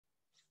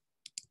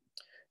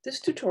This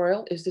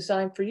tutorial is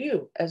designed for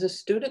you as a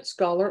student,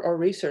 scholar, or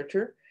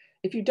researcher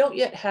if you don't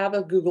yet have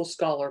a Google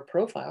Scholar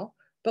profile,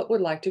 but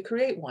would like to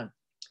create one.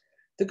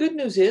 The good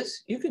news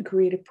is you can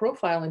create a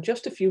profile in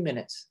just a few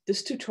minutes.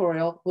 This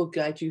tutorial will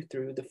guide you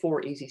through the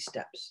 4 easy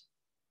steps.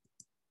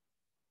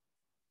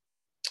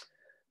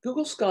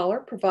 Google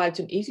Scholar provides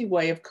an easy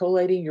way of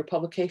collating your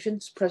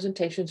publications,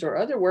 presentations, or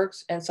other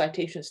works and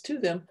citations to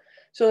them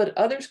so that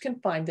others can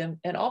find them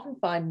and often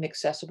find an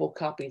accessible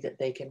copy that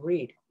they can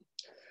read.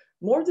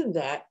 More than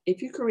that,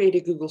 if you create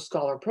a Google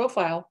Scholar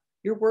profile,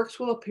 your works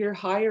will appear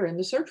higher in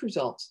the search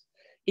results.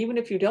 Even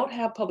if you don't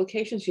have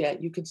publications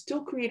yet, you can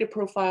still create a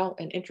profile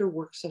and enter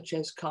works such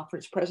as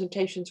conference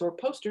presentations or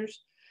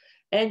posters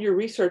and your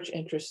research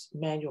interests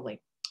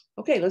manually.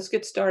 Okay, let's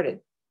get started.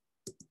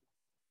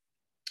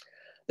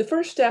 The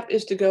first step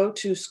is to go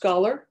to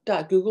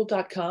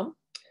scholar.google.com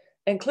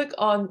and click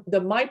on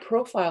the My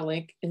Profile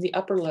link in the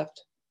upper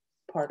left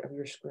part of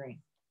your screen.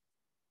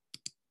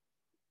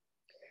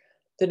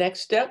 The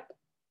next step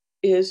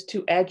is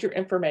to add your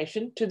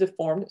information to the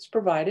form that's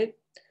provided.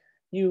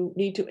 You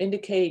need to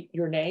indicate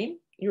your name,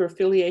 your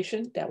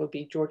affiliation, that would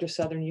be Georgia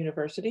Southern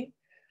University,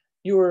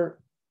 your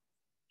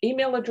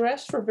email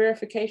address for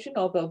verification,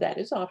 although that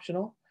is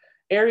optional,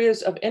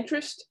 areas of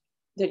interest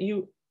that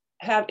you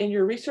have in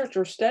your research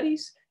or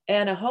studies,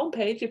 and a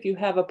homepage. If you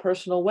have a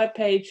personal web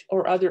page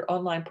or other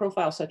online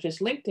profile such as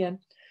LinkedIn,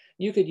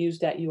 you could use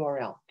that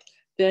URL.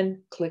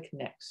 Then click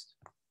Next.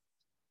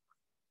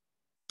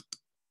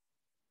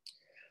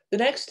 The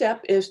next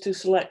step is to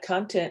select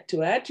content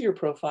to add to your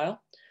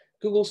profile.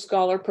 Google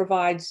Scholar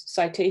provides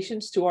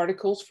citations to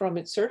articles from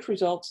its search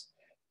results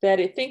that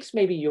it thinks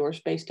may be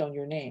yours based on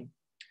your name.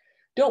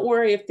 Don't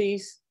worry if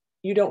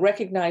you don't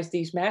recognize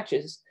these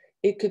matches.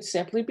 It could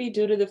simply be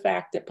due to the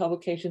fact that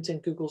publications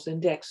in Google's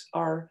index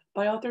are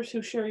by authors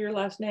who share your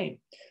last name.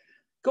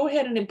 Go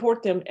ahead and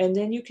import them, and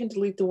then you can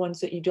delete the ones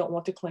that you don't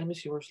want to claim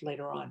as yours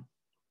later on.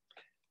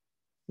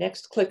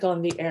 Next, click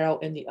on the arrow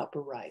in the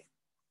upper right.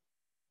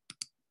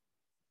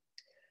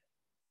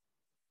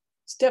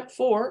 Step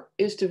 4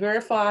 is to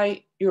verify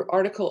your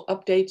article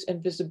updates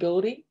and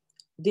visibility.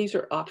 These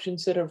are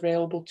options that are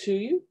available to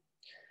you.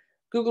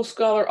 Google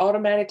Scholar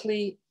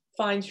automatically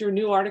finds your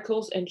new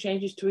articles and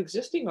changes to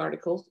existing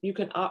articles. You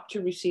can opt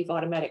to receive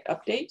automatic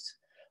updates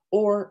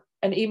or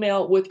an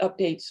email with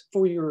updates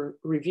for your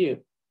review.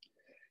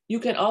 You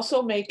can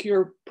also make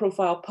your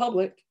profile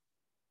public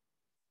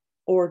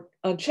or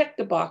uncheck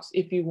the box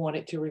if you want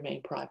it to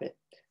remain private.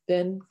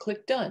 Then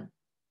click Done.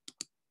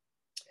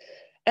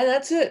 And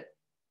that's it.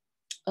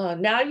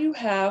 Now you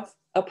have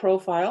a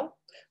profile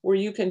where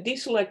you can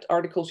deselect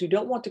articles you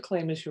don't want to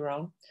claim as your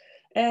own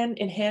and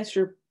enhance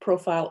your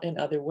profile in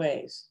other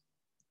ways.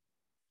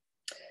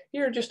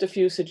 Here are just a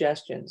few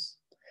suggestions.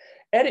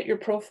 Edit your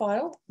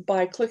profile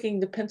by clicking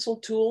the pencil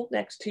tool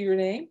next to your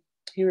name.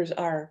 Here's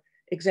our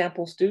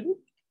example student.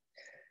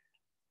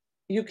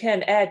 You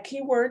can add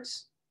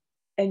keywords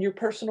and your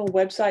personal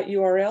website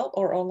URL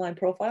or online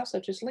profile,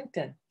 such as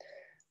LinkedIn.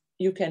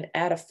 You can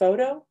add a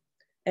photo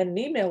and an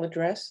email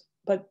address,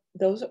 but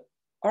those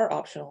are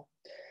optional.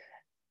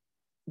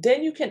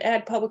 Then you can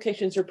add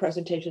publications or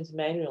presentations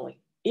manually.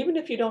 Even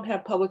if you don't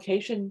have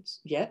publications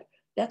yet,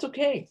 that's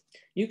okay.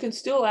 You can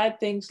still add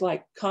things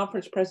like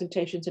conference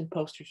presentations and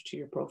posters to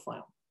your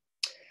profile.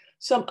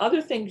 Some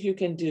other things you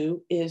can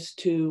do is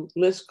to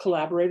list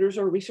collaborators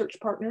or research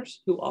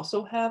partners who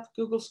also have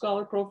Google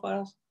Scholar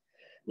profiles,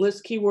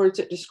 list keywords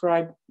that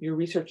describe your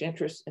research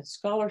interests and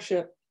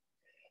scholarship,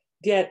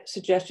 get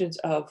suggestions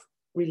of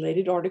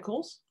related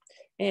articles,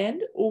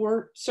 and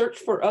or search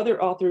for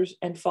other authors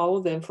and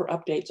follow them for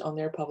updates on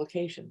their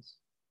publications.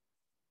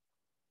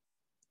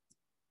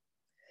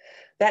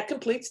 That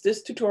completes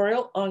this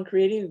tutorial on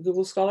creating a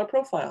Google Scholar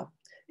profile.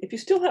 If you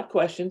still have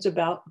questions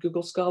about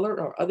Google Scholar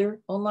or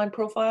other online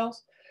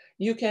profiles,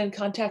 you can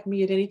contact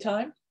me at any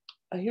time.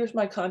 Here's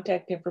my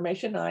contact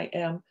information. I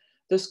am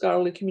the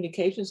Scholarly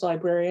Communications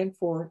Librarian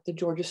for the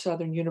Georgia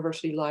Southern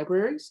University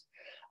Libraries.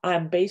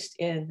 I'm based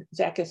in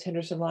Zach S.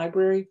 Henderson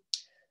Library.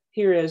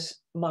 Here is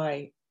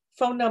my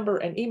phone number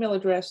and email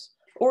address,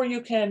 or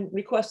you can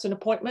request an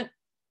appointment.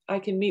 I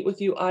can meet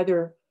with you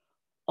either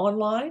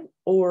online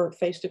or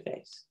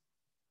face-to-face.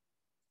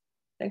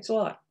 Thanks a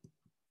lot.